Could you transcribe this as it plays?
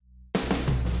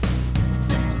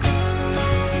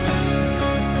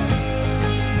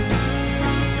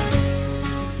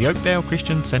the Oakdale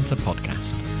Christian Centre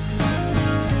podcast.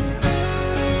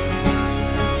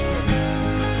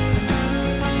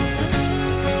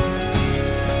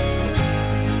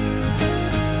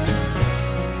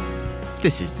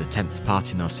 This is the 10th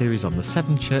part in our series on the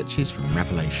 7 churches from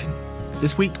Revelation.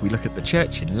 This week we look at the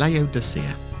church in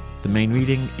Laodicea. The main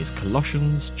reading is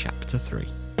Colossians chapter 3.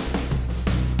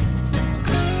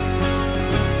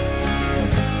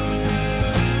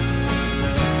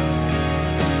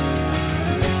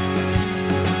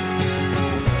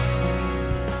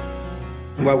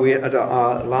 Well, we're at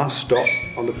our last stop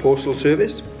on the postal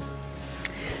service.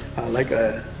 Like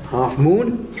a half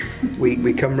moon,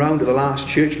 we come round to the last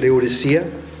church,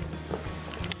 Laodicea.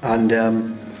 And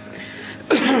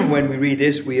when we read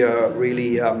this, we are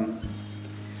really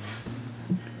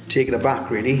taken aback,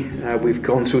 really. We've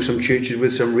gone through some churches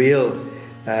with some real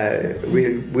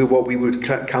what we would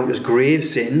count as grave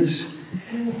sins.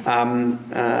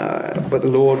 But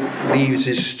the Lord leaves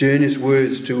his sternest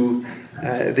words to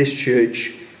this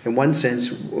church. In one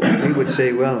sense, we would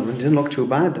say, well, it didn't look too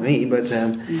bad to me, but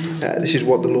this is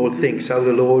what the Lord thinks, how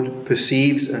the Lord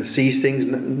perceives and sees things,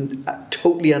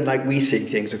 totally unlike we see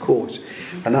things, of course.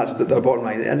 And that's the bottom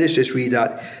line. And let's just read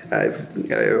that,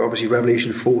 obviously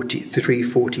Revelation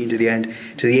 3:14 to the end.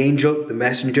 To the angel, the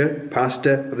messenger,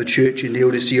 pastor of the church in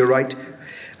Laodicea write,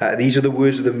 these are the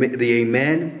words of the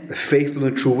Amen, the faithful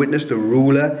and true witness, the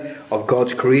ruler of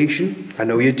God's creation. I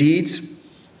know your deeds.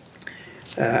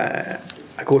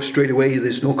 I go straight away,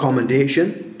 there's no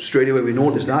commendation. Straight away we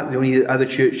notice that. The only other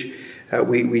church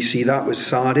we see that was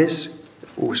Sardis,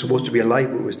 who was supposed to be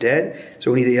alive but was dead.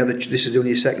 So this is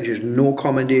only the second church, no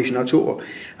commendation at all.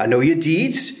 I know your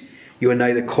deeds. You are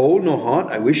neither cold nor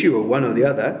hot. I wish you were one or the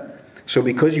other. So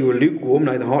because you are lukewarm,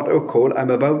 neither hot or cold, I'm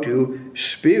about to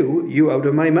spew you out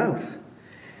of my mouth.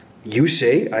 You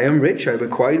say, I am rich, I have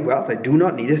acquired wealth, I do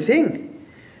not need a thing.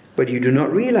 But you do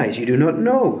not realize, you do not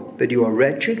know that you are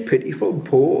wretched, pitiful,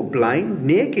 poor, blind,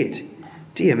 naked.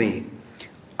 Dear me,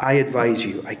 I advise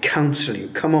you, I counsel you,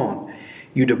 come on,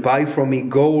 you to buy from me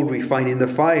gold refined in the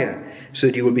fire, so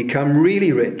that you will become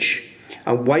really rich,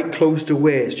 and white clothes to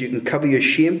wear, so you can cover your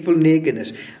shameful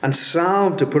nakedness, and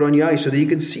salve to put on your eyes, so that you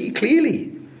can see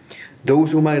clearly.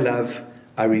 Those whom I love,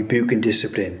 I rebuke and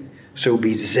discipline. So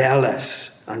be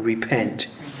zealous and repent.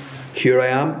 Here I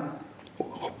am.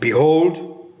 Behold,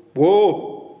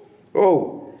 woe!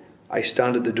 Oh, I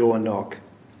stand at the door and knock.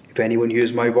 If anyone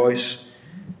hears my voice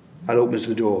and opens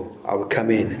the door, I will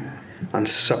come in and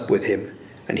sup with him,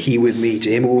 and he with me. To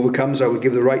him who overcomes, I will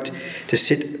give the right to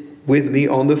sit with me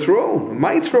on the throne,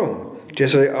 my throne,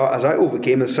 just as I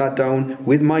overcame and sat down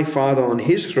with my Father on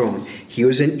his throne. He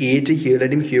was an ear to hear,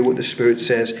 let him hear what the Spirit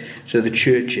says to the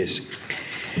churches.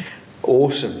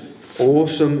 Awesome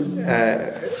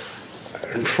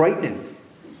and frightening.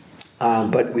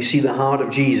 But we see the heart of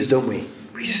Jesus, don't we?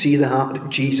 We see the heart of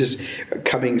Jesus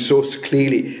coming so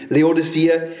clearly.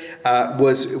 Laodicea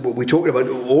we talked about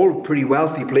all pretty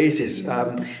wealthy places.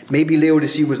 Maybe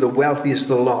Laodicea was the wealthiest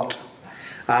of the lot.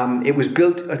 It was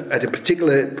built at a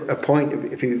particular point.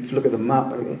 If you look at the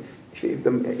map,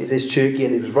 it is Turkey,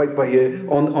 and it was right by here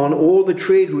on all the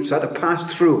trade routes that had to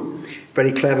pass through.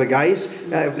 Very clever guys.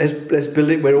 Let's build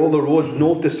it where all the roads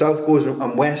north to south goes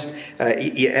and west.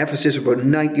 Ephesus was about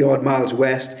 90 odd miles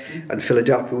west, and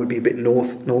Philadelphia would be a bit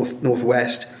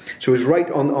northwest. So it was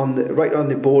right on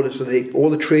the border. So all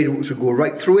the trade routes would go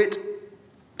right through it.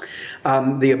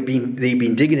 They've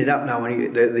been digging it up now,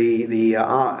 and the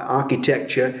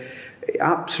architecture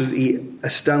absolutely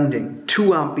astounding.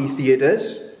 2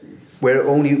 amphitheaters, where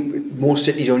most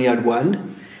cities only had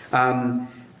one.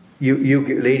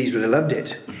 You ladies would have loved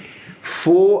it.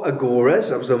 4 agoras,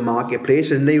 that was the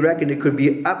marketplace, and they reckon it could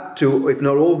be up to, if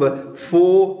not over,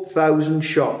 4,000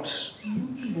 shops.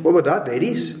 What about that,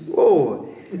 ladies? Oh,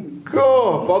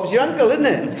 God, Bob's your uncle, isn't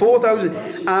it?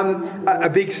 4,000. A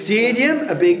big stadium,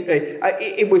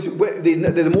 it was,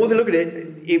 the more they look at it,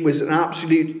 it was an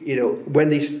absolute,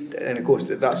 and of course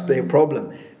that's their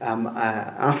problem,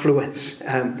 affluence.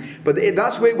 But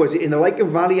that's where it was, in the Lycum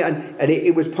Valley, and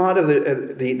it was part of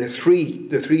the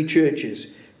three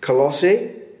churches.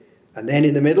 Colossae, and then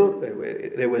in the middle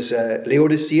there was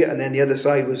Laodicea, and then the other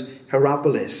side was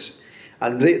Hierapolis.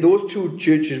 And those two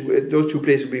churches, those 2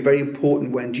 places will be very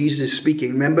important when Jesus is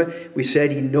speaking. Remember, we said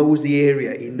he knows the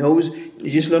area. He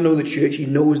just doesn't know the church, he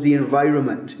knows the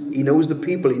environment. He knows the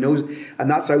people, and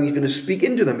that's how he's going to speak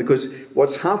into them. Because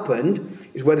what's happened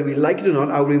is, whether we like it or not,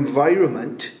 our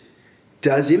environment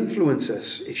does influence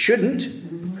us. It shouldn't,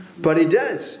 but it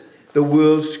does. The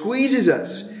world squeezes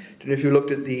us. don't know if you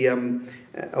looked at the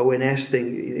ONS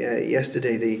thing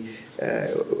yesterday.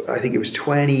 I think it was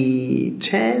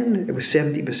 2010. It was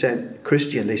 70%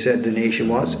 Christian. They said the nation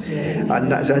was,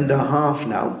 and that's under half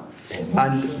now.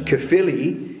 And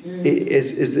Caerphilly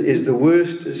is the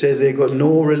worst. It says they've got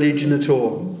no religion at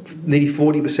all. Nearly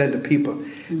 40% of people.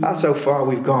 That's how far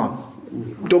we've gone.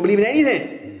 Don't believe in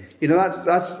anything.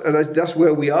 That's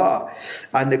where we are.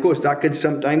 And of course, that can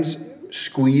sometimes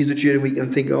squeeze the church. We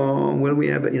can think, oh, will we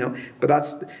ever?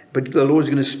 But the Lord is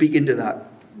going to speak into that.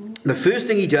 The first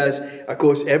thing he does, of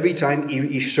course, every time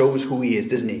he shows who he is,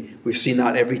 doesn't he? We've seen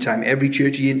that every time. Every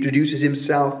church, he introduces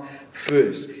himself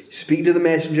first. Speak to the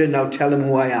messenger, now tell him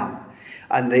who I am.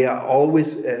 And they are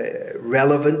always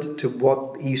relevant to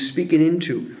what he's speaking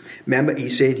into. Remember, he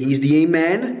said he's the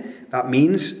Amen. That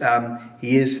means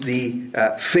he is the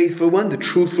faithful one, the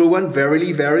truthful one.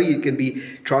 Verily, verily, it can be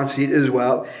translated as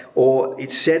well. Or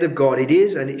it's said of God, it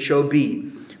is and it shall be.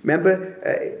 Remember,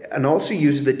 and also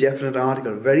uses the definite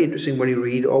article. Very interesting when you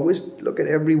read. Always look at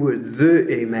every word. The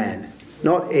Amen.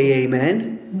 Not a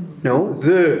Amen. No,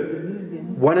 the.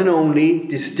 One and only,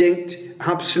 distinct,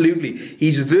 absolutely.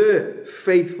 He's the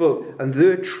faithful and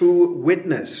the true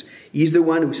witness. He's the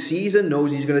one who sees and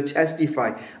knows he's going to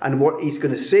testify. And what he's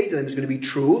going to say to them is going to be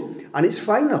true. And it's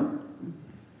final.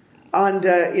 And,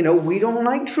 we don't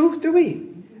like truth, do we?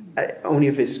 Only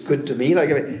if it's good to me.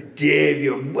 Like, Dave,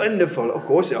 you're wonderful. Of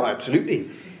course, absolutely.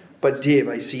 But Dave,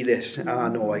 I see this.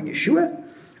 No, are you sure?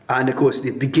 And of course,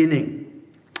 the beginning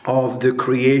of the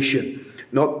creation.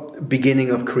 Not beginning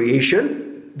of creation.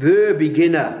 The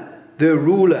beginner, the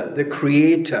ruler, the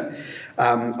creator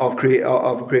of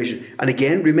creation. And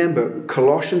again, remember,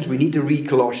 Colossians, we need to read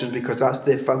Colossians because that's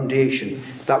their foundation.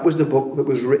 That was the book that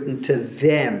was written to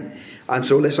them. And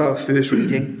so let's have our first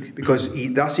reading, because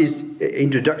that's his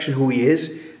introduction, who he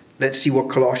is. Let's see what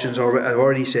Colossians I've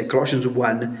already said. Colossians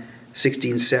 1,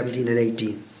 16, 17 and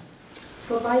 18.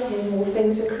 For by him all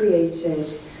things were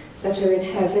created, that are in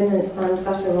heaven and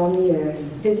that are on the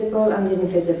earth, visible and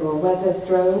invisible, whether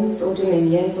thrones or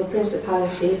dominions or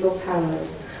principalities or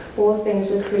powers. All things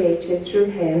were created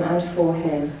through him and for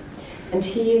him. And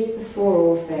he is before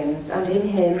all things, and in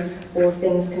him all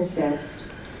things consist.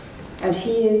 And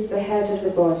he is the head of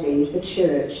the body, the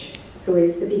church, who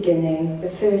is the beginning, the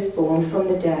firstborn from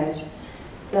the dead,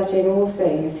 that in all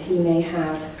things he may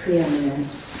have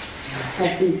preeminence.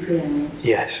 Have the preeminence.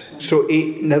 Yes. So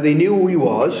now they knew who he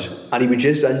was, and he was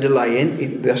just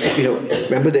underlying. That's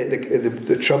remember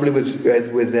the trouble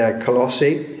with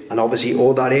Colossae, and obviously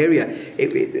all that area.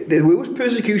 There was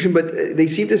persecution, but they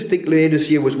seem to think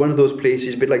Laodicea was one of those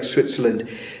places, a bit like Switzerland.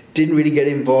 Didn't really get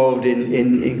involved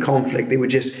in conflict. They were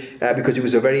just, because it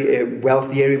was a very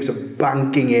wealthy area, it was a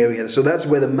banking area. So that's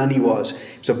where the money was.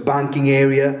 It was a banking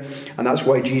area, and that's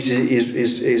why Jesus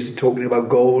is talking about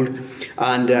gold.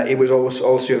 And it was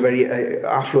also a very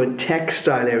affluent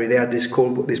textile area. They had this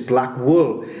black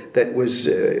wool that was,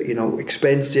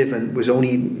 expensive and was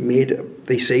only made,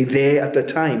 they say, there at the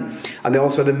time. And they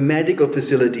also had a medical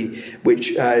facility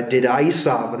which did eye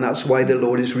salve, and that's why the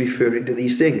Lord is referring to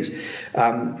these things.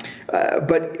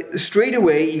 But straight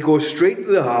away, he goes straight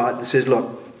to the heart and says,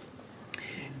 look,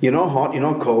 you're not hot, you're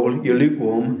not cold, you're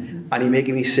lukewarm, and you're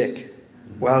making me sick.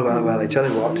 Well, I tell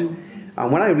you what.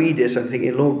 And when I read this, I'm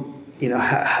thinking, Lord,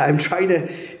 I'm trying to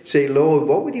say, Lord,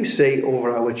 what would you say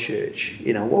over our church?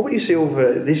 What would you say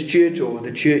over this church, over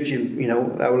the church in,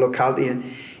 our locality?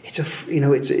 And it's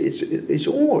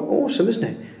awesome, isn't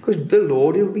it? Because the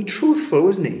Lord, he'll be truthful,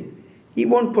 isn't he? He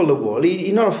won't pull the wool.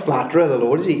 He's not a flatterer, the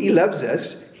Lord, is he? He loves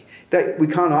us. That we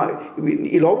can't.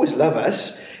 He'll always love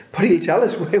us, but he'll tell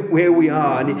us where we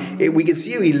are. And we can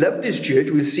see how he loved this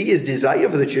church. We'll see his desire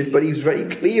for the church, but he was very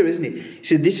clear, isn't he? He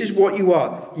said, this is what you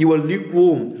are. You are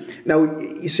lukewarm. Now,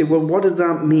 you say, well, what does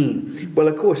that mean? Well,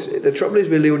 of course, the trouble is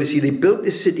with Laodicea, they built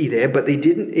this city there, but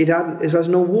it has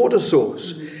no water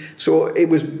source. So it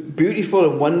was beautiful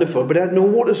and wonderful, but it had no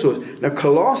water source. Now,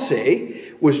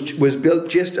 Colossae was built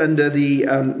just under the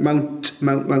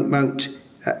Mount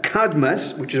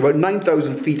Cadmus, which is about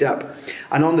 9,000 feet up,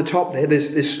 and on the top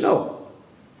there's snow.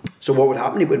 So what would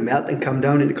happen? It would melt and come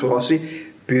down into Colossae.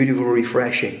 Beautiful,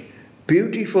 refreshing,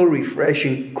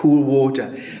 cool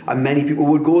water. And many people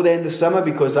would go there in the summer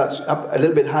because that's up a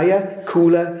little bit higher,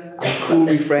 cooler, and cool,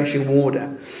 refreshing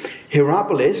water.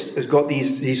 Hierapolis has got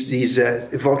these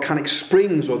volcanic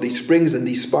springs, or these springs and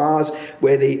these spas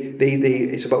where they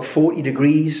it's about 40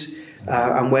 degrees.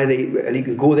 And you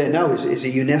can go there now. It's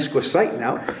a UNESCO site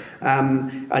now,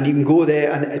 and you can go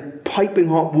there, and piping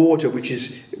hot water, which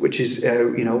is which is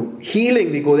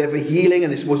healing. They go there for healing,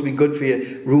 and it's supposed to be good for your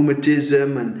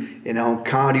rheumatism and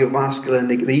cardiovascular, and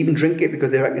they even drink it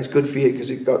because they reckon it's good for you because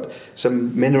it's got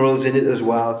some minerals in it as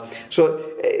well.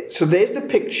 So there's the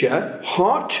picture: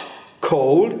 hot,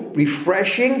 cold,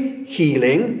 refreshing,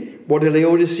 healing. What are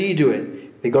Laodicea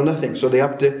doing? They got nothing, so they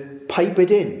have to pipe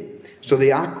it in. So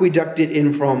they aqueduct it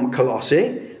in from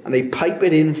Colossae, and they pipe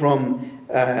it in from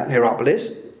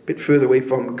Hierapolis, a bit further away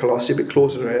from Colossae, a bit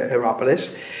closer to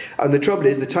Hierapolis. And the trouble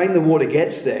is, the time the water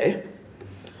gets there,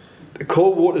 the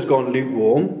cold water's gone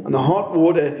lukewarm, and the hot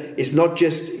water is not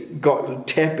just got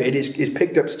tepid, it's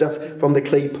picked up stuff from the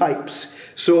clay pipes.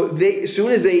 So as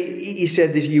soon as he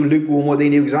said this, you lukewarm water, they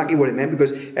knew exactly what it meant,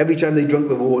 because every time they drank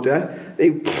the water,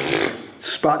 they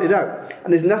spat it out.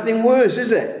 And there's nothing worse, is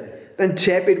there, than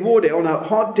tepid water. On a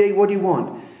hot day, what do you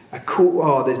want?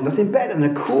 There's nothing better than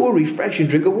a cool, refreshing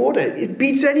drink of water. It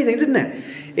beats anything, doesn't it?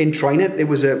 In Trinet, there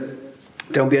was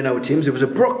down behind our Thames, there was a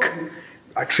brook.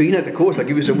 Trinet, of course, I'll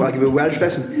give you a Welsh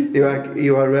lesson.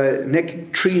 You are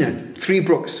Nick Trinet, 3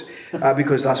 brooks.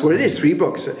 Because that's what it is, 3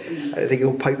 brooks. I think they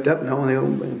all piped up now,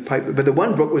 but the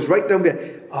one brook was right down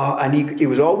there. And it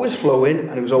was always flowing,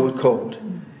 and it was always cold.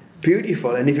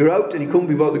 Beautiful. And if you're out and you couldn't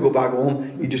be bothered to go back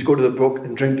home, you just go to the brook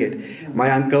and drink it. My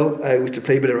uncle used to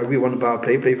play a bit of rugby, one bar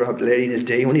play for Abdullah in his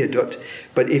day, only a dut.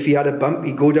 But if he had a bump,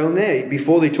 he'd go down there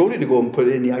before they told you to go and put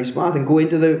it in the ice bath and go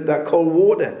into that cold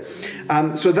water.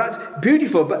 So that's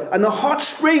beautiful. And the hot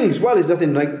springs, well, there's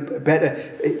nothing better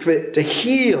to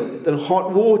heal than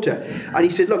hot water. And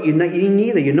he said, look,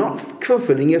 you're not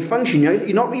fulfilling your function. You're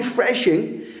not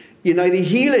refreshing. You're neither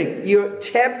healing. You're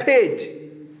tepid.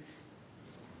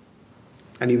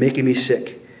 And you're making me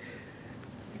sick.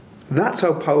 That's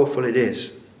how powerful it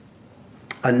is.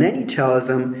 And then he tells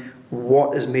them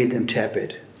what has made them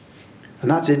tepid. And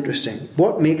that's interesting.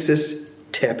 What makes us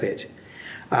tepid?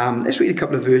 Let's read a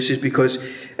couple of verses, because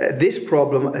this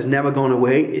problem has never gone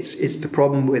away. It's the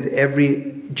problem with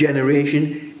every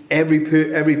generation, every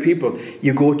people.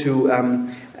 You go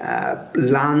to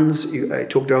lands. I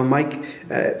talked to our Mike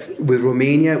with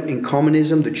Romania in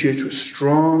communism. The church was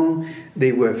strong.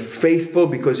 They were faithful,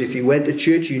 because if you went to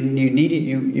church,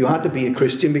 you had to be a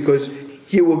Christian because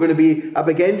you were going to be up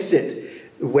against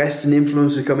it. Western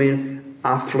influences come in,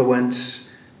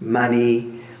 affluence,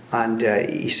 money, and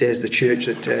he says the church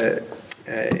that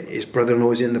his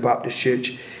brother-in-law is in, the Baptist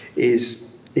church,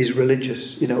 is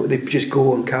religious. They just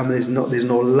go and come. There's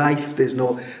no life. There's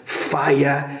no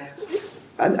fire.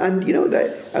 And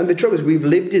the trouble is, we've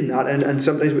lived in that, and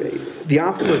sometimes the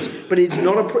afterwards. But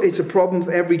it's a problem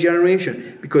for every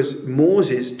generation, because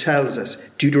Moses tells us,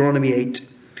 Deuteronomy 8,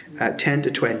 10 to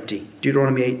 20.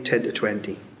 Deuteronomy 8, 10 to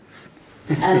 20.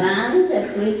 A land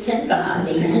of wheat and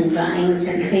barley and vines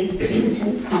and fig trees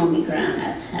and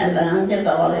pomegranates, a land of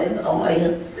olive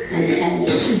oil and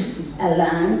honey, a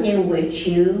land in which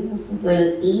you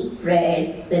will eat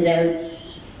bread without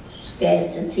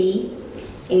scarcity,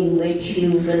 in which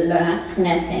you will lack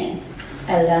nothing,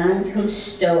 a land whose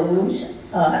stones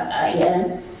are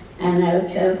iron, and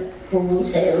out of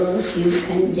whose hills you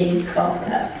can dig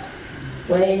copper.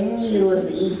 When you have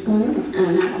eaten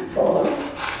and are full,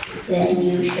 then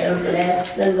you shall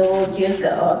bless the Lord your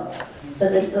God for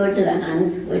the good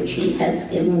land which he has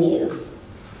given you.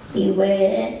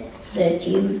 Beware that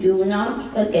you do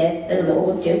not forget the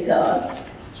Lord your God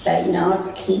by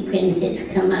not keeping his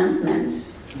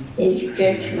commandments, his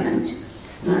judgment,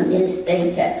 and his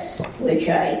statutes, which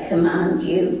I command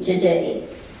you today.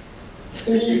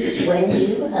 Least when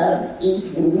you have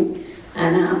eaten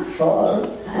and are full,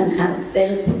 and have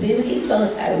built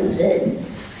beautiful houses,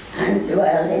 and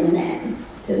dwell in them.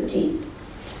 13.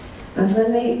 And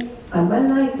when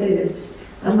thy birds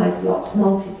and thy flocks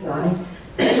multiply,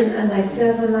 and thy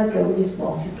silver and thy gold is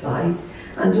multiplied,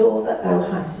 and all that thou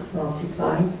hast is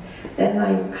multiplied, then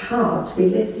thy heart be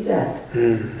lifted up,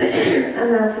 and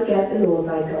thou forget the Lord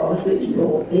thy God, which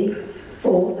brought thee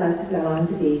forth out of the land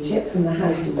of Egypt from the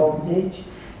house of bondage,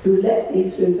 who led thee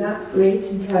through that great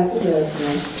and terrible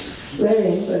wilderness,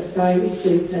 wherein were fiery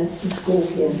serpents and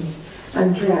scorpions,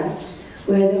 and drought,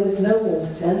 where there was no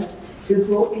water, who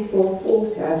brought thee forth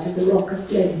water out of the rock of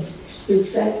flint, who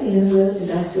fed thee in the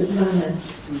wilderness with manna,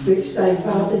 which thy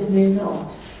fathers knew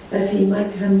not, that he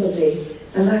might humble thee,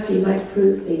 and that he might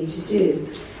prove thee to do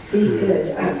thee good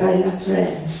at thy latter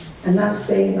end. And thou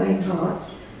say in thy heart,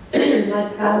 my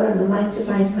power and the might of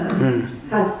thine hand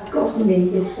hath gotten me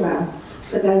this well,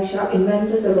 but thou shalt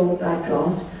remember the Lord thy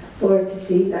God, for it is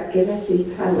he that giveth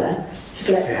thee power to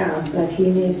get out, that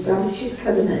he may establish his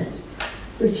covenant,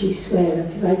 which he sware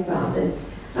unto thy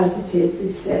fathers, as it is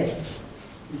this day.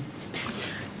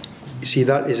 You see,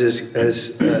 that is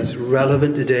as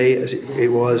relevant today as it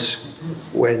was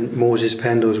when Moses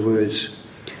penned those words.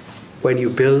 When you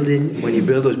build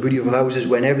those beautiful houses,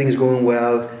 when everything's going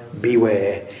well,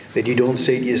 beware that you don't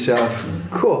say to yourself,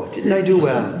 "Cool, didn't I do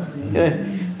well? Yeah,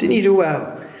 didn't you do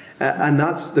well?" And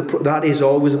that is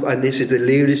always, and this is the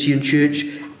Laodicean church,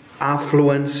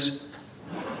 affluence,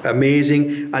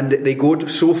 amazing, and they go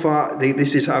so far.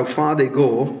 This is how far they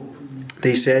go.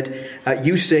 They said,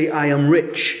 "You say I am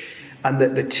rich," and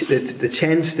the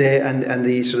tense there, and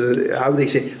the sort of how they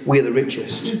say, "We're the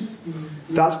richest."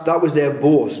 That was their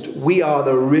boast. We are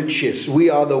the richest. We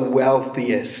are the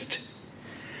wealthiest.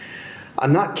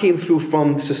 And that came through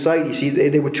from society. See,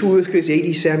 there were two earthquakes,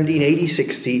 80, 17, 80,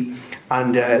 60.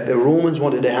 And the Romans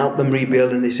wanted to help them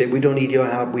rebuild. And they said, "We don't need your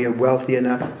help. We are wealthy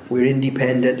enough. We're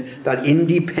independent." That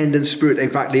independent spirit. In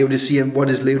fact, Laodicea, what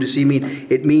does Laodicea mean?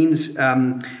 It means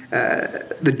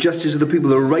the justice of the people,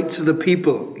 the rights of the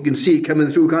people. You can see it coming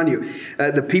through, can't you?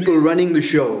 The people running the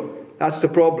show. That's the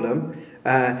problem.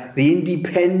 The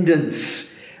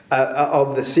independence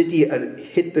of the city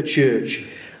hit the church,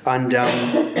 and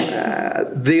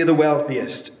they're the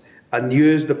wealthiest. And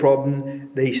here's the problem: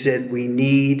 they said, "We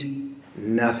need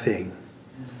nothing."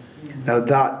 Now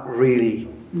that really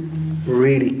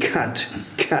cut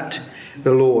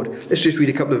the Lord. Let's just read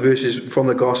a couple of verses from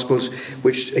the Gospels,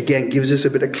 which again gives us a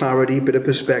bit of clarity, a bit of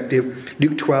perspective.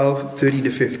 Luke 12, 13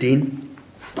 to 15.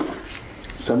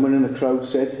 Someone in the crowd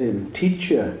said to him,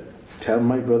 "Teacher, tell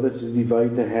my brother to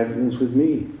divide the inheritance with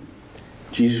me."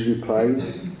 Jesus replied,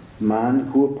 "Man,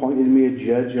 who appointed me a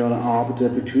judge or an arbiter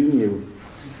between you?"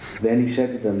 Then he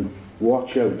said to them,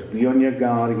 "Watch out, be on your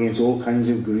guard against all kinds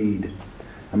of greed.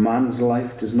 A man's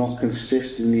life does not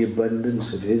consist in the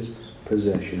abundance of his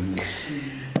possessions."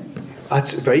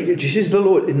 That's very good. Jesus the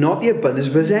Lord, not the abundance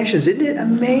of possessions. Isn't it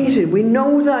amazing? We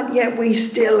know that, yet we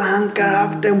still hanker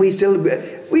after, and we're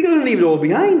going to leave it all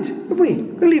behind, aren't we?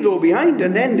 We're going to leave it all behind,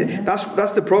 and then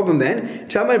that's the problem. Then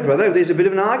tell my brother, there's a bit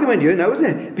of an argument here now, isn't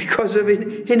it? Because of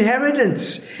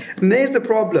inheritance, and there's the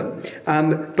problem.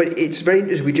 But it's very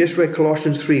interesting. We just read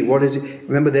Colossians 3. What is it?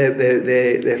 Remember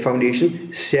their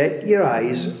foundation. Set your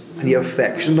eyes and your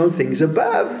affection on things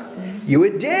above. You were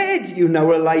dead. You're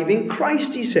now alive in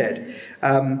Christ. He said.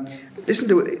 Listen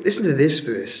to this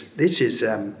verse. This is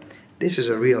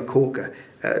a real corker.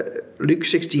 Luke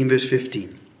 16 verse 15.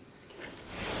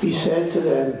 He said to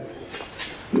them,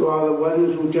 "You are the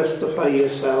ones who justify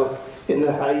yourself in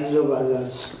the eyes of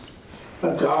others,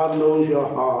 but God knows your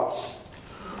hearts.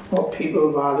 What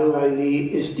people value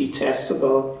highly is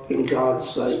detestable in God's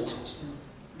sight."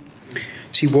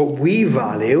 See, what we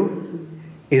value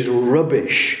is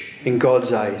rubbish in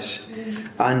God's eyes,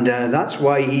 and that's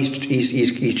why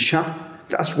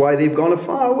that's why they've gone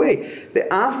far away.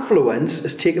 The affluence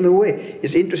has taken them away.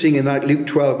 It's interesting in that Luke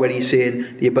 12 when he's saying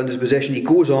the abundance of possession, he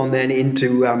goes on then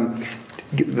into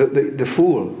the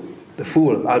fool. The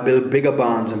fool, "I'll build bigger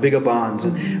barns, and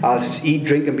I'll eat,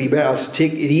 drink, and be better. I'll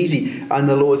take it easy." And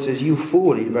the Lord says, "You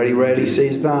fool." He very rarely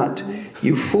says that.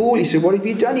 "You fool." He said, "What have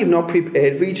you done? You've not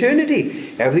prepared for eternity.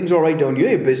 Everything's all right down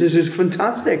here. Your business is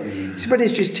fantastic." He said, "But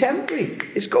it's just temporary.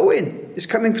 It's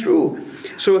coming through."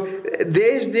 So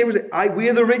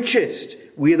we're the richest,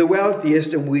 we're the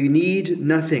wealthiest, and we need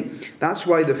nothing. That's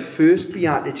why the first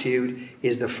beatitude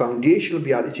is the foundational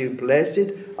beatitude.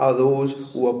 Blessed are those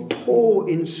who are poor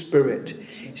in spirit.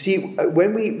 See,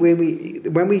 when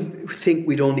we think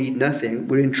we don't need nothing,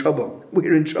 we're in trouble.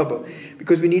 We're in trouble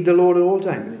because we need the Lord at all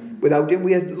times. Without him,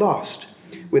 we are lost.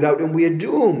 Without him, we are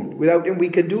doomed. Without him, we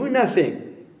can do nothing.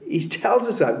 He tells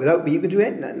us that. Without me, you can do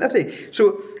nothing.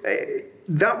 So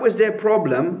that was their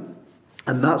problem,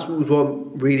 and that's what was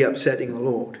really upsetting the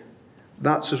Lord.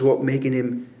 That's what making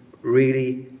him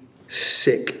really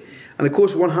sick. And of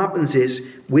course, what happens is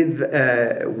with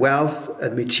wealth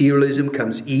and materialism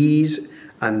comes ease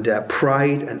and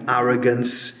pride and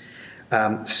arrogance,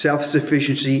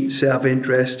 self-sufficiency,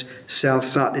 self-interest,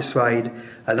 self-satisfied,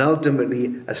 and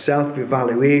ultimately a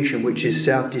self-evaluation which is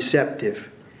self-deceptive.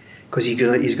 Because he's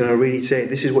going to really say,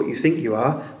 "This is what you think you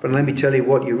are, but let me tell you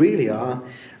what you really are."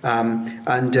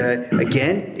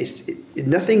 Again, it's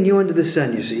nothing new under the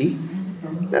sun, you see.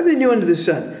 Nothing new under the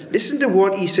sun. Listen to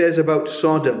what he says about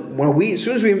Sodom. As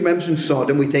soon as we mention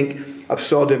Sodom, we think of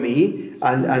sodomy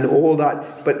and all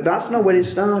that. But that's not where it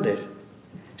started.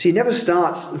 See, it never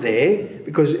starts there,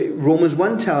 because Romans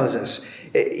 1 tells us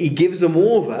he gives them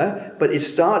over, but it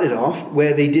started off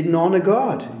where they didn't honour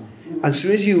God. And as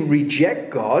soon as you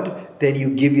reject God, then you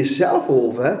give yourself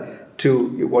over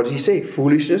to, what does he say?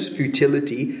 Foolishness,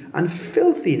 futility, and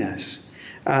filthiness.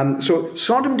 So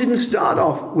Sodom didn't start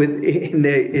off with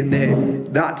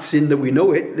that sin that we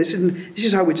know it. This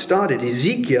is how it started.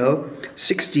 Ezekiel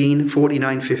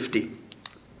 16:49-50.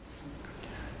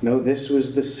 Now this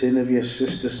was the sin of your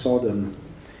sister Sodom.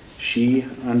 She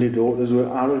and her daughters were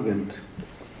arrogant,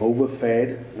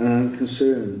 overfed and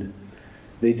unconcerned.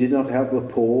 They did not help the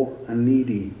poor and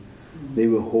needy. They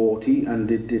were haughty and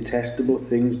did detestable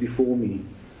things before me.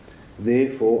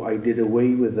 Therefore I did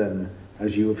away with them,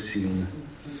 as you have seen.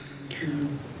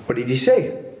 What did he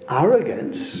say?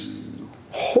 Arrogance,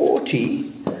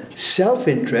 haughty,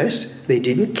 self-interest. They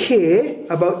didn't care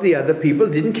about the other people,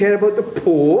 didn't care about the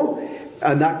poor,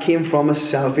 and that came from a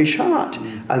selfish heart.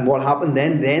 And what happened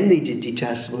then? Then they did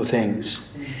detestable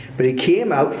things. But it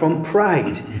came out from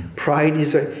pride. Pride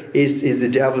is the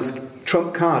devil's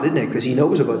trump card, isn't it? Because he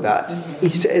knows about that. He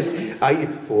says,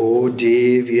 oh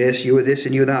Dave, yes, you are this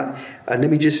and you are that. And let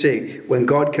me just say, when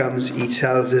God comes, he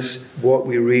tells us what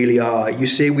we really are. You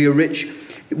say we are rich,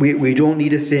 we don't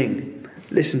need a thing.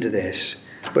 Listen to this.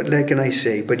 But like can I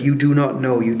say, but you do not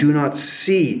know, you do not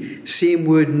see. Same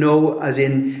word know as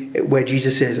in where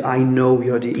Jesus says, I know.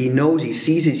 He knows, he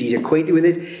sees it, he's acquainted with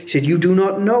it. He said, you do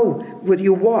not know whether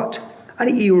you're what? And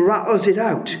he rattles it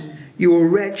out. You're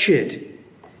wretched.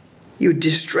 You're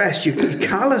distressed. You're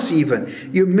callous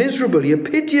even. You're miserable. You're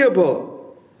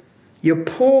pitiable. You're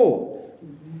poor.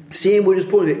 Same word as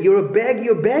Paul. You're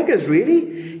beggars,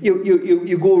 really.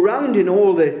 You go around in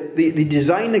all the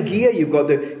designer gear. You've got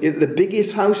the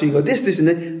biggest house. You've got this and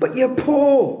that. But you're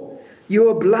poor. You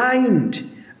are blind.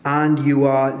 And you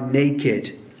are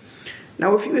naked.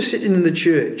 Now, if you were sitting in the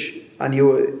church and you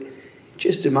were,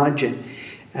 just imagine,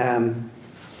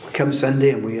 come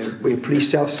Sunday and we're pretty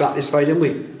self-satisfied, aren't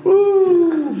we?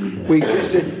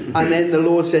 And then the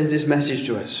Lord sends this message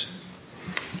to us.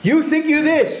 You think you're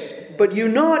this, but you're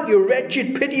not. You're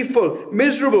wretched, pitiful,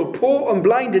 miserable, poor and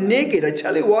blind and naked. I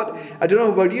tell you what, I don't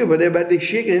know about you, but they're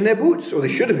shaking in their boots, or they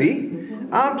should have been.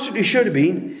 Absolutely should have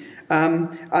been.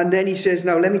 And then he says,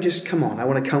 now let me just, come on, I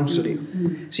want to counsel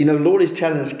you. See, now the Lord is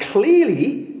telling us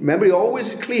clearly, remember he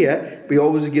always is clear, but he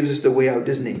always gives us the way out,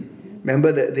 doesn't he?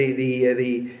 Remember that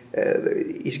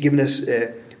he's given us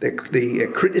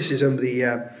the criticism,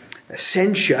 the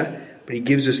censure, but he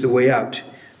gives us the way out.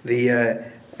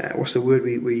 What's the word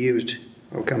we used?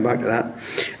 I'll come back to that.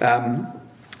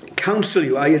 Counsel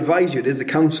you, I advise you. There's the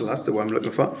counsel, that's the one I'm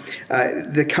looking for.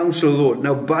 The counsel of the Lord.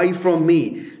 Now buy from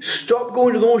me. Stop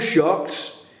going to those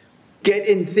shops,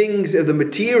 getting things of the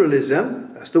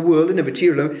materialism, that's the world and the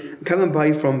materialism, and come and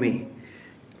buy from me.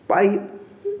 Buy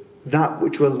that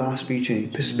which will last for eternity.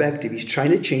 Perspective. He's trying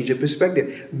to change the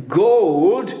perspective.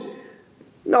 Gold,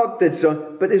 not that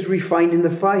so, but is refined in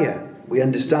the fire. We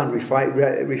understand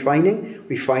refining.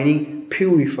 Refining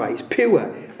purifies,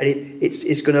 pure, and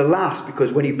it's going to last,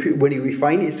 because when you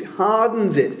refine it, it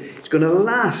hardens it. It's going to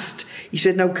last. He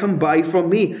said, now come buy from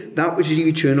me that which is of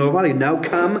eternal value. Now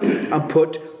come and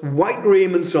put white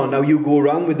raiments on. Now you go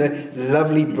around with the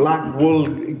lovely black wool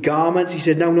garments. He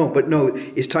said, no,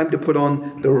 it's time to put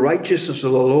on the righteousness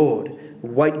of the Lord,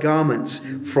 white garments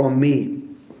from me.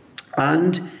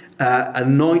 And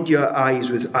anoint your eyes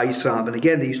with eye salve. And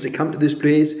again, they used to come to this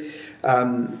place.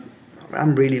 I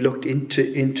haven't really looked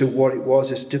into what it was.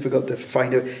 It's difficult to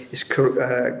find out. It's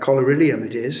collyridium,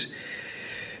 it is.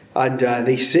 And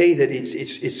they say that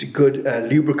it's a good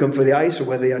lubricant for the eyes, so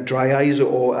whether they are dry eyes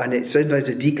and it sometimes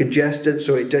a decongestant,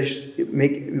 so it does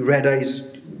make red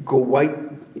eyes go white.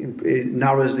 It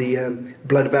narrows the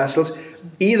blood vessels.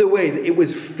 Either way, it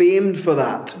was famed for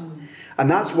that. And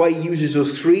that's why he uses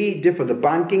those three different, the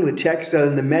banking, the textile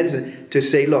and the medicine, to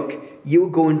say, look, you're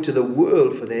going to the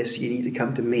world for this, you need to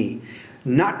come to me.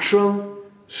 Natural,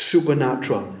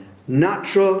 supernatural.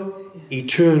 Natural,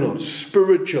 eternal,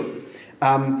 spiritual.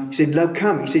 He said, now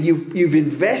come. He said, you've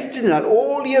invested in that.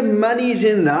 All your money's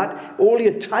in that. All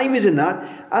your time is in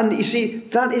that. And you see,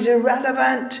 that is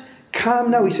irrelevant.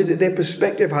 Come now. He said that their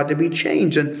perspective had to be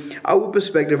changed. And our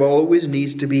perspective always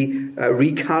needs to be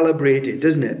recalibrated,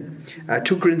 doesn't it?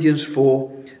 2 Corinthians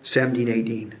 4, 17,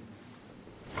 18.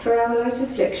 For our light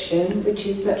affliction, which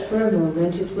is but for a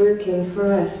moment, is working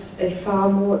for us a far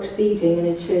more exceeding and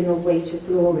eternal weight of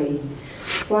glory.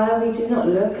 While we do not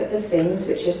look at the things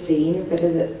which are seen, but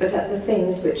at the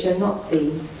things which are not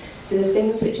seen. For the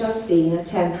things which are seen are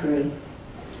temporary,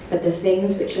 but the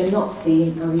things which are not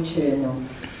seen are eternal.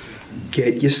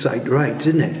 Get your sight right,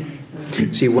 isn't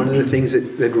it? See, one of the things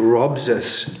that robs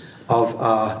us of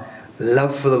our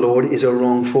love for the Lord is a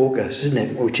wrong focus, isn't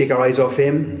it? When we take our eyes off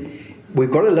him,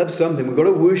 we've got to love something, we've got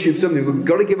to worship something, we've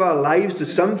got to give our lives to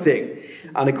something.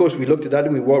 And of course, we looked at that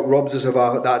and what robs us of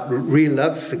that real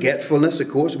love, forgetfulness, of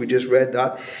course. We just read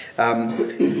that.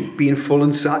 Being full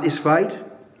and satisfied.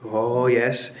 Oh,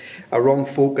 yes. A wrong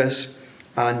focus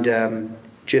and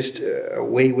just a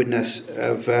waywardness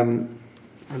of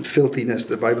and filthiness.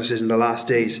 The Bible says in the last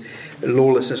days,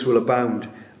 lawlessness will abound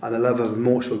and the love of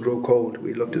remorse will grow cold.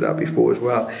 We looked at that before as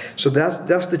well. So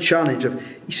that's the challenge of,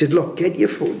 he said, look, get your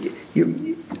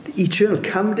eternal,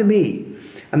 come to me.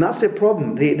 And that's their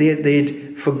problem.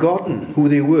 They'd forgotten who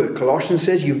they were. Colossians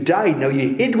says, you've died, now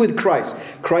you're hid with Christ.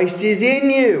 Christ is in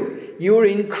you. You're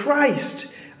in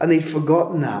Christ. And they'd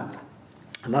forgotten that.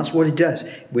 And that's what it does.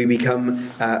 We become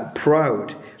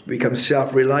proud. We become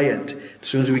self-reliant. As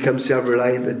soon as we become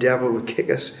self-reliant, the devil will kick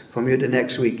us from here to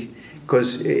next week.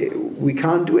 Because we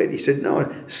can't do it. He said,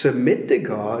 no, submit to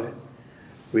God,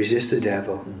 resist the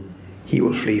devil. He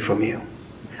will flee from you.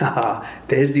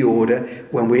 There's the order.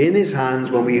 When we're in his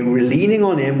hands, when we're leaning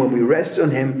on him, when we rest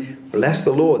on him, bless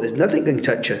the Lord. There's nothing can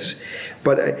touch us.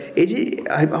 But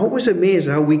I'm always amazed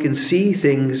how we can see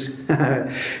things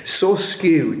so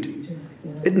skewed.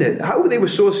 Isn't it? How they were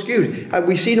so skewed. And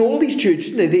we've seen all these churches,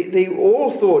 isn't it? They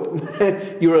all thought,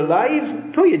 you're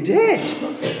alive? No, you're dead.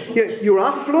 You're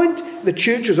affluent. The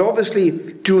church was obviously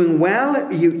doing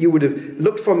well. You would have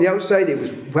looked from the outside. It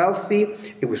was wealthy.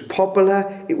 It was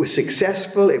popular. It was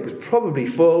successful. It was probably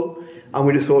full. And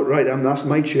we'd have thought, right, that's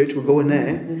my church. We're going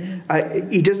there.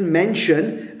 He doesn't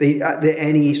mention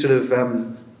any sort of...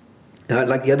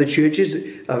 like the other churches,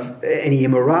 of any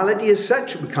immorality as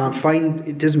such. We can't find,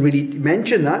 it doesn't really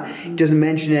mention that. It doesn't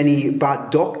mention any bad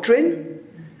doctrine.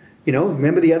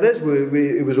 Remember the others?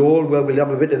 It was all, well, we'll have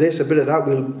a bit of this, a bit of that.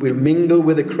 We'll mingle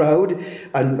with the crowd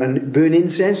and burn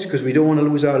incense because we don't want to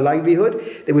lose our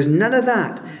livelihood. There was none of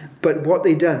that. But what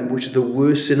they done, which is the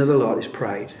worst sin of the lot, is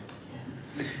pride.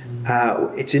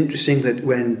 It's interesting that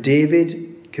when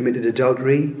David committed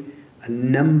adultery, a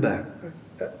number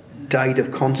died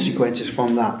of consequences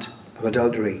from that, of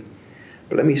adultery.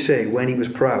 But let me say, when he was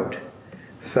proud,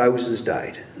 thousands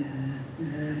died.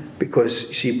 Because,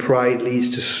 you see, pride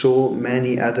leads to so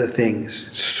many other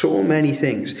things. So many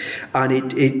things. And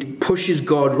it pushes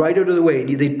God right out of the way.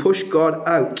 They push God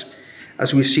out,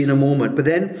 as we've seen in a moment. But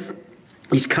then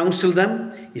he's counseled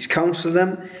them.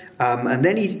 And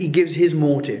then he gives his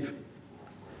motive.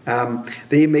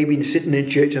 They may be sitting in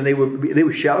church and they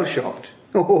were shell-shocked.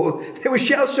 Oh, they were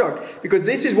shell-shocked because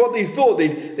this is what they thought.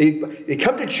 They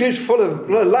come to church full of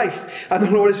life, and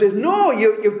the Lord says, "No,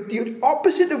 you're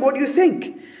opposite of what you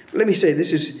think." But let me say,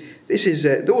 this is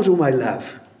those whom I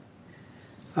love.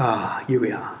 Here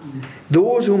we are.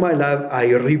 Those whom I love, I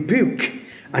rebuke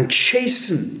and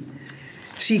chasten.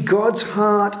 See, God's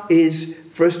heart is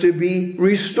for us to be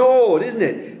restored, isn't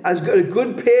it? As a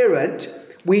good parent,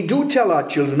 we do tell our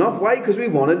children off. Why? Because we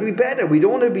want them to be better. We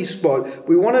don't want them to be spoiled.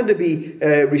 We want them to be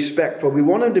respectful. We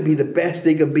want them to be the best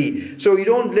they can be. So you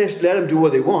don't just let them do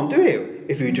what they want, do you?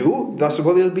 If you do, that's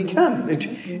what they'll become. And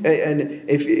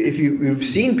if you've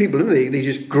seen people, they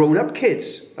just grown up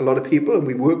kids. A lot of people, and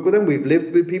we work with them. We've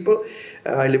lived with people.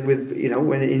 I lived with,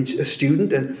 when a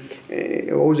student, and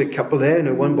always a couple there.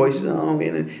 And one boy said,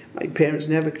 my parents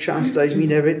never chastised me,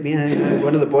 never hit me.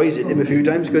 One of the boys hit him a few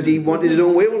times because he wanted his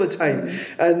own way all the time.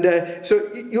 And so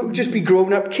you'll just be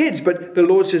grown up kids. But the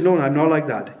Lord says, no, I'm not like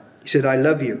that. He said, I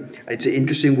love you. It's an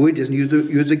interesting word. He doesn't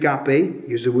use agape.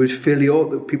 He uses the word filio,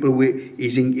 the people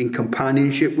he's in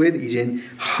companionship with, he's in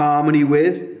harmony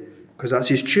with, because that's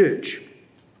his church.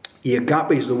 He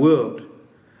agapes the world.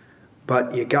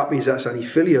 But he agapes us and he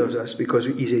filios us because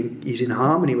he's in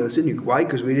harmony with us, isn't he? Why?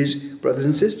 Because we're his brothers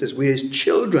and sisters. We're his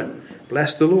children.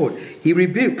 Bless the Lord. He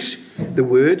rebukes. The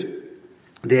word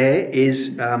there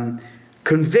is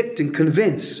convict and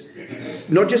convince.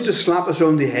 Not just to slap us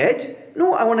on the head.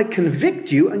 No, I want to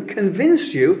convict you and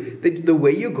convince you that the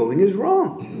way you're going is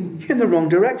wrong. You're in the wrong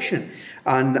direction.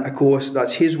 And, of course,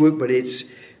 that's his work, but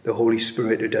it's the Holy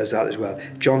Spirit who does that as well.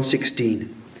 John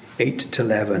 16,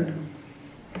 8-11.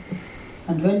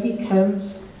 And when he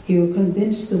comes, he will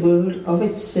convince the world of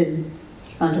its sin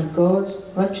and of God's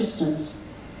righteousness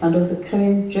and of the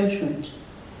coming judgment.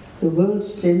 The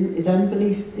world's sin is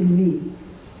unbelief in me.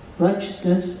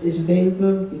 Righteousness is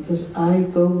available because I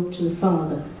go to the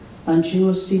Father, and you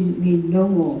will see me no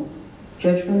more.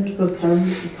 Judgment will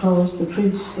come because the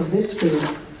prince of this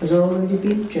world has already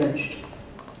been judged.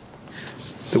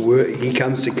 The word, he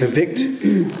comes to convict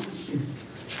the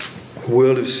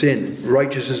world of sin,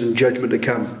 righteousness and judgment to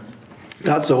come.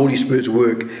 That's the Holy Spirit's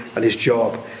work and his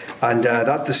job. And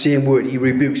that's the same word. He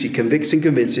rebukes, he convicts and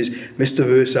convinces. Missed the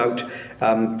verse out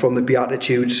from the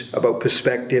Beatitudes about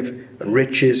perspective and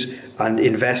riches and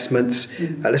investments.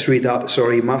 Let's read that.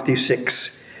 Matthew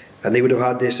 6. And they would have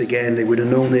had this again, they would have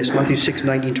known this. Matthew 6,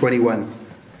 19, 21.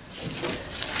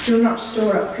 Do not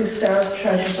store up for yourselves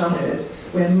treasures on earth,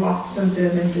 where moths and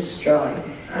vermin destroy,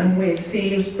 and where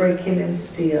thieves break in and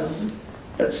steal.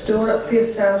 But store up for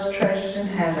yourselves treasures in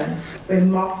heaven, where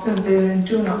moths and vermin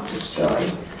do not destroy,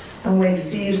 and where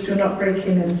thieves do not break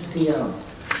in and steal.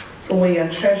 For where your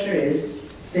treasure is,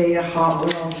 there your heart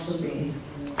will also be.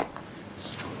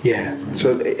 Yeah,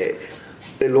 so the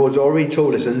Lord's already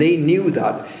told us, and they knew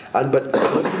that, but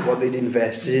that wasn't what they'd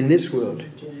invested in this world.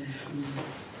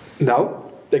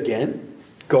 Now, again,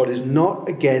 God is not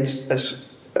against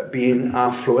us being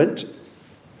affluent,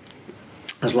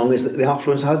 as long as the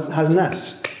affluence has in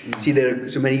us. See, there are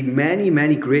so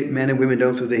many great men and women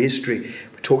down through the history.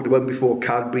 We talked about them before,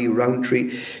 Cadbury,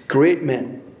 Rowntree, great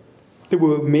men. They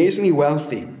were amazingly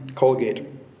wealthy, Colgate,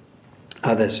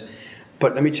 others.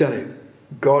 But let me tell you,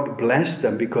 God blessed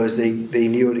them because they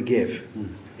knew how to give.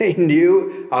 They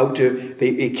knew how to,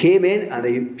 they came in and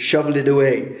they shoveled it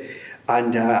away.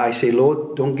 And I say,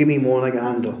 Lord, don't give me more than I can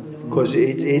handle. Because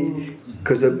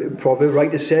the proverb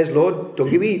writer says, Lord, don't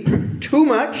give me too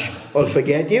much, I'll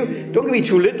forget you. Don't give me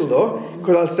too little, though,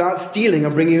 because I'll start stealing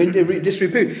and bring you into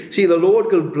disrepute. See, the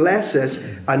Lord will bless us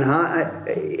and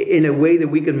in a way that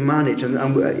we can manage.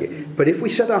 But if we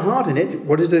set our heart in it,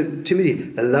 what is Timothy?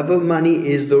 The love of money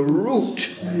is the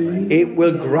root. It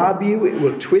will grab you, it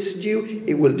will twist you,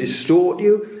 it will distort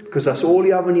you, because that's all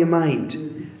you have on your mind.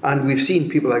 And we've seen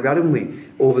people like that, haven't we,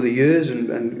 over the years,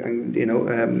 and you know,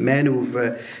 men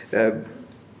who've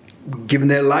given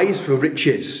their lives for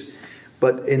riches,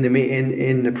 but in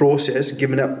the process,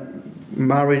 given up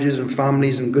marriages and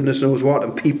families and goodness knows what,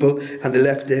 and people, and they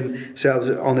left themselves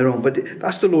on their own. But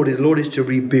that's the Lord. The Lord is to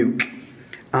rebuke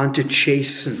and to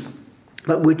chasten.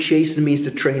 That word chasten means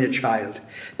to train a child,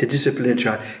 to discipline a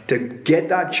child, to get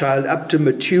that child up to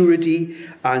maturity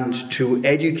and to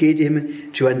educate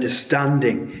him to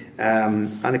understanding.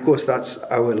 And of course, that's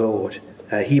our Lord.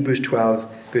 Hebrews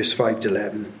 12, verse 5 to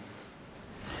 11.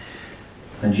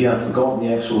 And ye have forgotten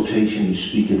the exhortation which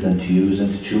speaketh unto you as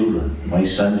unto children. My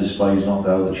son, despise not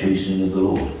thou the chastening of the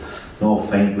Lord, nor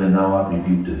faint when thou art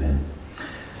rebuked of him.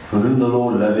 For whom the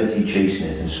Lord loveth, he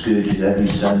chasteneth, and scourgeth every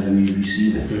son whom he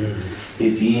receiveth.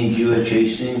 If ye endure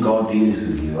chastening, God dealeth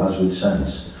with you, as with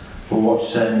sons. For what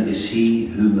son is he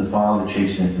whom the Father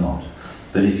chasteneth not?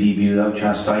 But if ye be without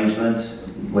chastisement,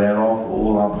 whereof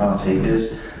all are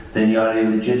partakers, then ye are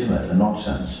illegitimate, and not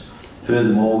sons.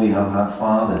 Furthermore, we have had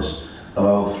fathers of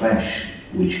our flesh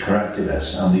which corrected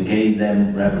us, and we gave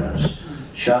them reverence.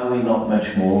 Shall we not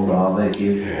much more rather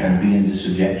give and be in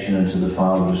subjection unto the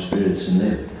Father of spirits and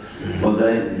live? For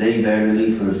they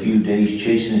verily for a few days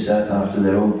chasten us after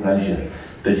their own pleasure,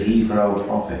 but he for our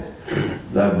profit,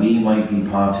 that we might be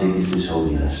partakers of his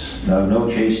holiness. Now no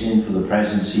chastening for the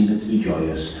present seemeth to be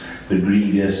joyous, but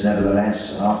grievous.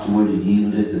 Nevertheless afterward it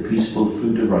yieldeth the peaceable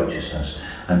fruit of righteousness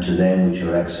unto them which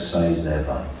are exercised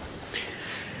thereby.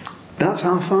 That's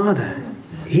our Father.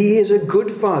 He is a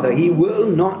good Father. He will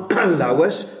not allow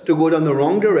us to go down the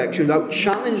wrong direction without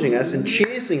challenging us and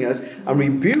chasing us and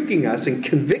rebuking us and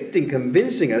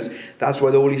convincing us. That's why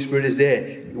the Holy Spirit is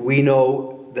there. We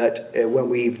know that when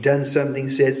we've done something,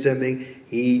 said something,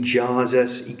 he jars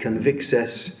us, he convicts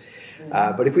us.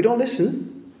 But if we don't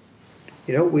listen,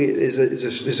 you know,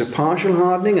 there's a partial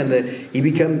hardening, and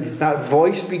that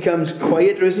voice becomes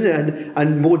quieter, isn't it,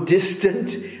 and more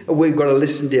distant. We've got to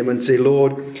listen to him and say,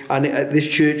 Lord. And this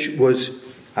church was,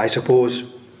 I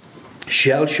suppose,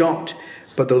 shell-shocked,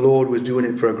 but the Lord was doing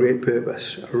it for a great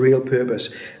purpose, a real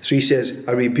purpose. So he says,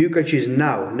 I rebuke you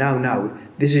now.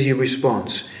 This is your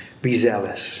response. Be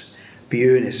zealous. Be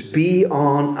earnest. Be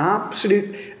on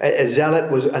absolute... A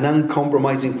zealot was an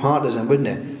uncompromising partisan, wasn't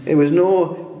it? There was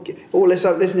no,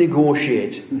 let's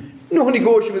negotiate. No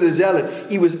negotiation with a zealot.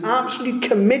 He was absolutely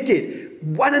committed.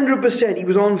 100%. He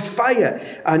was on fire.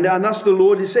 And that's what the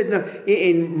Lord has said. Now,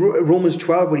 in Romans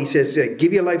 12, when he says,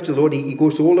 give your life to the Lord, he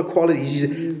goes to all the qualities. He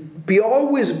says, be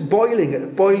always boiling at a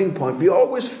boiling point. Be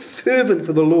always fervent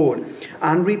for the Lord.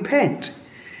 And repent.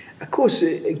 Of course,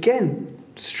 again,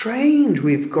 strange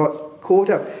we've got caught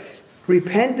up.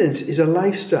 Repentance is a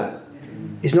lifestyle.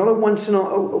 It's not a once in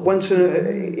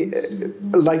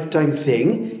a lifetime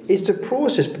thing. It's a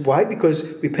process. Why?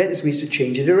 Because repentance means to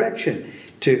change a direction,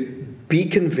 to be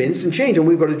convinced and change. And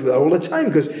we've got to do that all the time,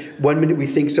 because one minute we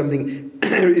think something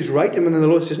is right, and then the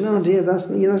Lord says, no, dear, that's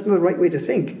not the right way to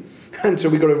think. And so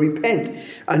we've got to repent.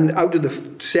 And out of the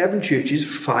 7 churches,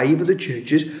 5 of the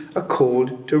churches are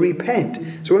called to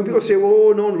repent. So when people say,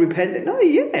 oh, no, repent. No,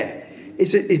 yeah.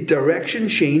 It's a direction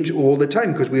change all the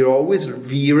time, because we're always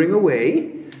veering away.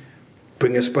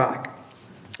 Bring us back.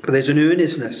 But there's an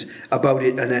earnestness about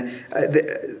it, and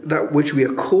that which we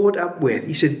are caught up with.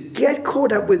 He said, get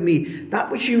caught up with me.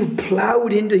 That which you've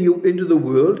ploughed into the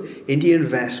world, into your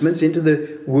investments, into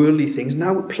the worldly things,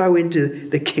 now plough into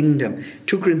the kingdom.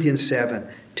 2 Corinthians 7,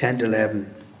 10 to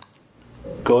 11.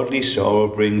 Godly sorrow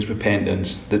brings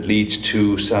repentance that leads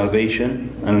to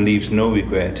salvation and leaves no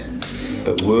regret,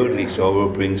 but worldly sorrow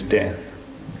brings death.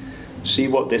 See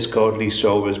what this godly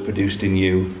sorrow has produced in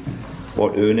you.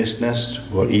 What earnestness,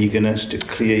 what eagerness to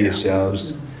clear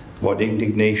yourselves, what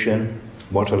indignation,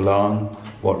 what alarm,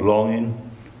 what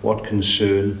longing, what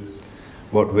concern,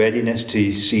 what readiness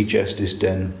to see justice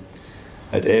done.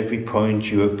 At every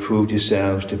point you have proved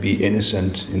yourselves to be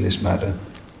innocent in this matter.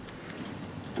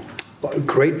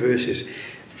 Great verses.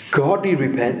 Godly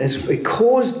repentance. It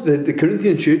caused the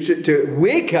Corinthian church to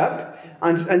wake up,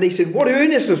 and they said, what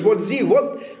earnestness, what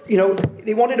zeal,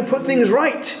 they wanted to put things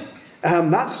right.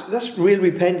 That's real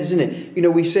repentance, isn't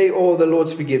it? We say, oh, the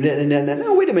Lord's forgiven it, and then,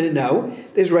 no, wait a minute now.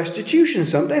 There's restitution.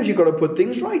 Sometimes you've got to put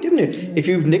things right, haven't you? If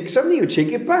you've nicked something, you take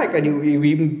it back, and you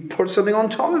even put something on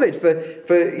top of it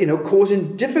for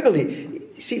causing difficulty.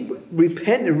 See,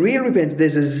 real repentance,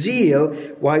 there's a zeal.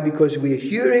 Why? Because we're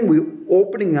hearing, we're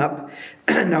opening up,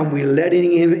 and we're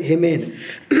letting him in.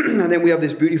 And then we have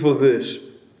this beautiful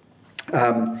verse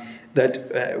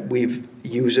that we've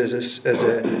used as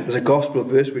a gospel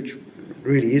verse, which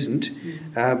really isn't,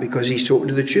 because he's talking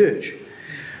to the church.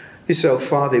 This is how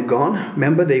far they've gone.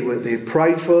 Remember, they're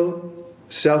prideful,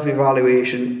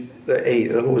 self-evaluation. Hey,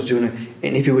 the Lord's doing it.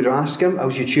 And if you were to ask him,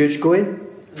 how's your church going?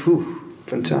 Phew,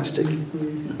 fantastic.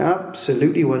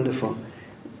 Absolutely wonderful.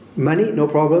 Money, no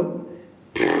problem.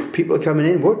 People are coming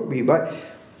in. What will you buy?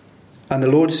 And the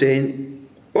Lord's saying,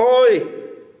 oi,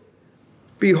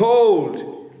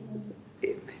 behold.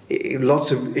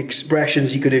 Lots of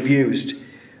expressions he could have used.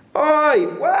 Oi,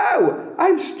 wow,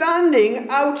 I'm standing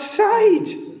outside.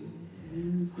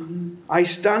 I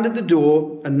stand at the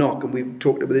door and knock, and we've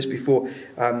talked about this before.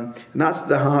 And that's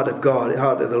the heart of God, the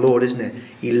heart of the Lord, isn't it?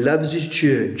 He loves his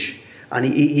church, and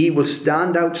he will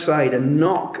stand outside and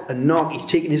knock and knock. He's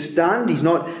taking his stand. He's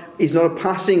not a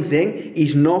passing thing.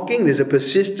 He's knocking. There's a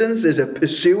persistence. There's a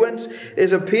pursuance.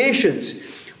 There's a patience.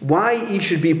 Why he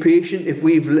should be patient if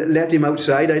we've let him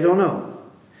outside, I don't know.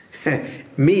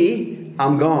 Me,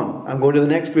 I'm gone. I'm going to the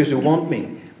next place who want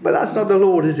me. But that's not the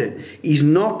Lord, is it? He's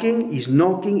knocking, he's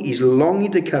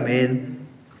longing to come in.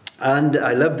 And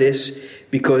I love this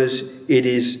because it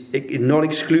is not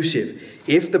exclusive.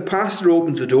 If the pastor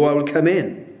opens the door, I will come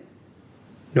in.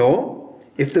 No.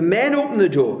 If the men open the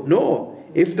door, no.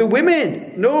 If the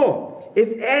women, no.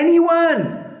 If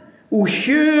anyone who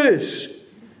hears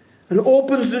and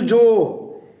opens the door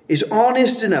is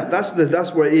honest enough,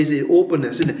 that's what it is,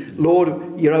 openness, isn't it?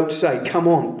 Lord, you're outside, come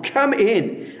on, come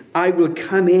in. I will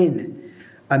come in.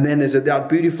 And then there's that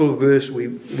beautiful verse, we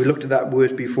looked at that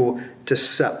word before, to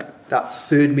sup, that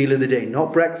third meal of the day.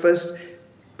 Not breakfast,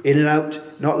 in and out,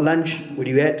 not lunch, what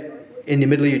you ate in the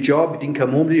middle of your job, you didn't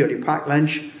come home, did you? Or you packed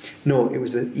lunch? No, it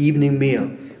was the evening meal,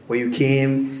 where you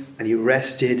came and you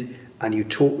rested and you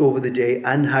talked over the day,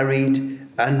 unhurried,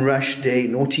 unrushed day,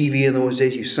 no TV in those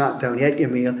days. You sat down, you ate your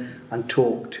meal and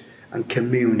talked and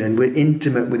communed and were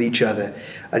intimate with each other.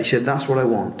 And he said, that's what I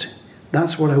want.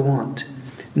 That's what I want.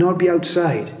 Not be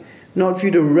outside. Not for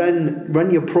you to run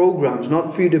your programs.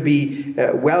 Not for you to be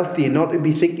wealthy and not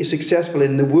to think you're successful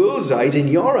in the world's eyes, in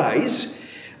your eyes.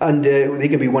 And they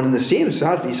can be one and the same,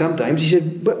 sadly, sometimes. He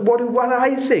said, but what do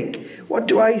I think? What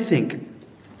do I think?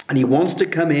 And he wants to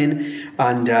come in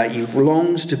and he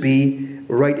longs to be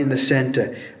right in the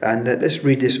centre. And let's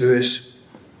read this verse.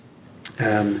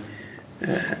 And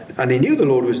they knew the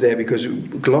Lord was there because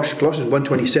Colossians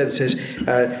 1:27 says,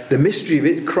 the mystery of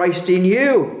it, Christ in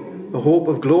you, the hope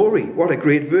of glory. What a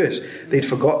great verse. They'd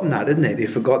forgotten that, didn't they?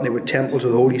 They'd forgotten they were temples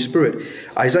of the Holy Spirit.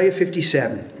 Isaiah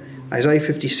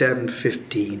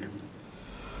 57:15.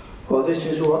 For this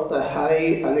is what the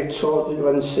high and exalted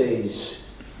one says,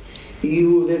 he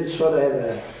who lives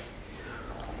forever,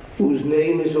 whose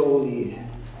name is holy.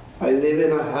 I live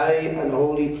in a high and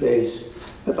holy place,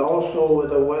 but also with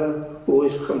the one who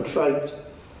is contrite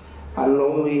and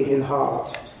lonely in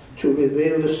heart, to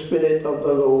reveal the spirit of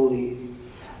the lowly,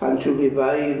 and to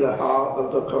revive the heart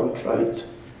of the contrite.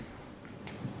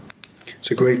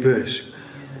 It's a great verse.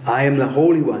 I am the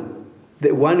Holy One,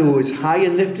 the one who is high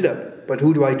and lifted up, but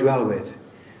who do I dwell with?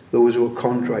 Those who are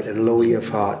contrite and lowly of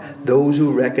heart, those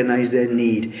who recognize their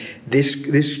need.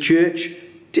 This church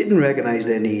didn't recognize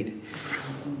their need.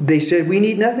 They said, we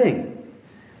need nothing.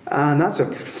 And that's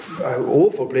an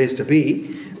awful place to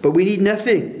be, but we need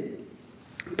nothing.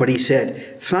 But he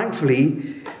said,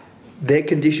 thankfully, their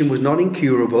condition was not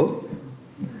incurable.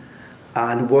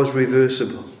 and was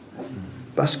reversible.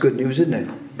 That's good news, isn't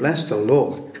it? Bless the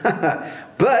Lord.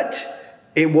 But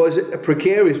it was a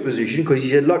precarious position because he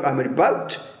said, look, I'm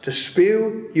about to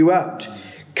spew you out.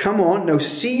 Come on, now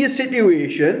see your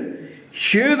situation,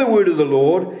 hear the word of the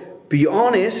Lord, be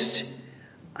honest,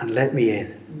 and let me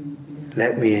in.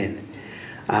 Let me in.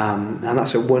 And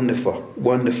that's a wonderful,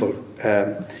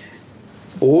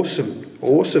 awesome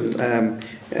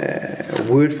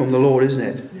word from the Lord, isn't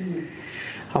it?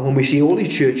 And when we see all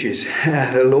these churches,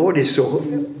 the Lord is so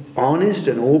honest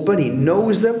and open. He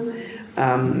knows them.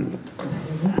 And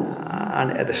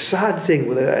the sad thing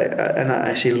with it, and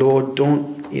I say, Lord,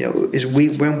 don't, is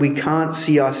when we can't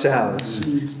see ourselves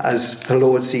as the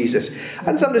Lord sees us.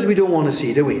 And sometimes we don't want to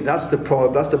see, do we? That's the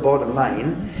problem. That's the bottom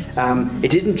line.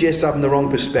 It isn't just having the wrong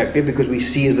perspective because we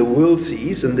see as the world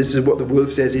sees, and this is what the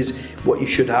world says is what you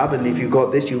should have, and if you've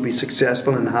got this, you'll be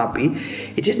successful and happy.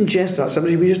 It isn't just that.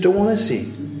 Sometimes we just don't want to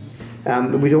see.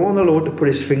 We don't want the Lord to put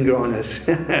his finger on us,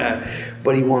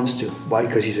 but he wants to. Why?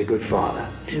 Because he's a good father.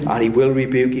 And he will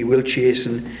rebuke, he will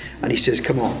chasten, and he says,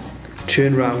 come on,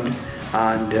 turn round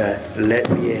and let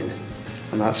me in.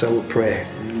 And that's our prayer.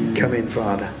 Come in,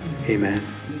 Father. Amen.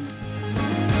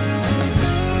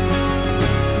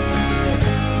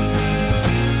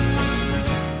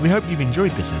 We hope you've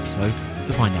enjoyed this episode.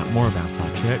 To find out more about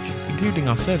our church, including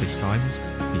our service times,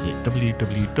 visit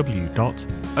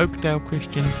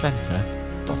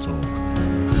www.oakdalechristiancentre.org.